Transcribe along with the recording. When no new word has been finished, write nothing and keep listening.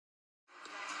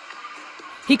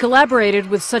He collaborated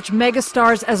with such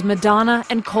megastars as Madonna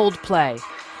and Coldplay.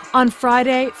 On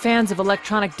Friday, fans of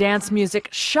electronic dance music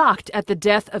shocked at the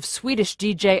death of Swedish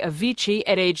DJ Avicii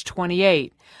at age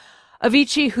 28.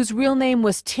 Avicii, whose real name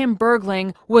was Tim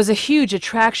Bergling, was a huge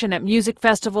attraction at music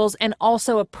festivals and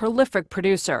also a prolific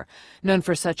producer, known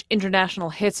for such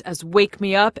international hits as Wake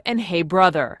Me Up and Hey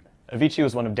Brother. Avicii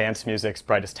was one of dance music's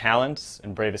brightest talents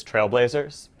and bravest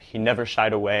trailblazers. He never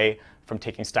shied away from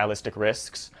taking stylistic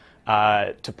risks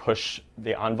to push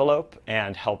the envelope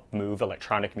and help move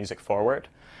electronic music forward.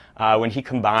 When he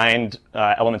combined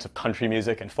elements of country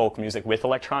music and folk music with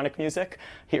electronic music,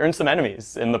 he earned some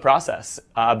enemies in the process,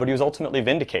 but he was ultimately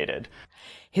vindicated.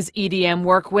 His EDM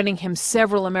work winning him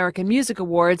several American Music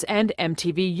Awards and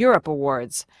MTV Europe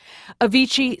Awards.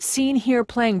 Avicii, seen here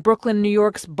playing Brooklyn, New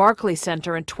York's Barclays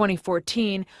Center in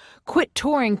 2014, quit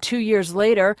touring 2 years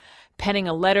later, penning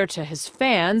a letter to his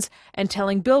fans and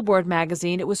telling Billboard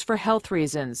magazine it was for health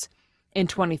reasons. In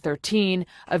 2013,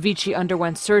 Avicii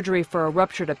underwent surgery for a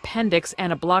ruptured appendix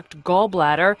and a blocked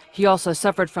gallbladder. He also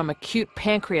suffered from acute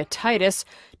pancreatitis,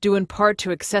 due in part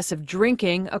to excessive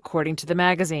drinking, according to the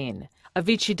magazine.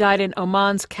 Avicii died in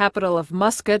Oman's capital of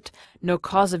Muscat. No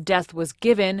cause of death was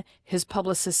given, his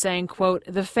publicist saying, quote,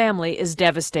 "The family is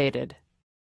devastated."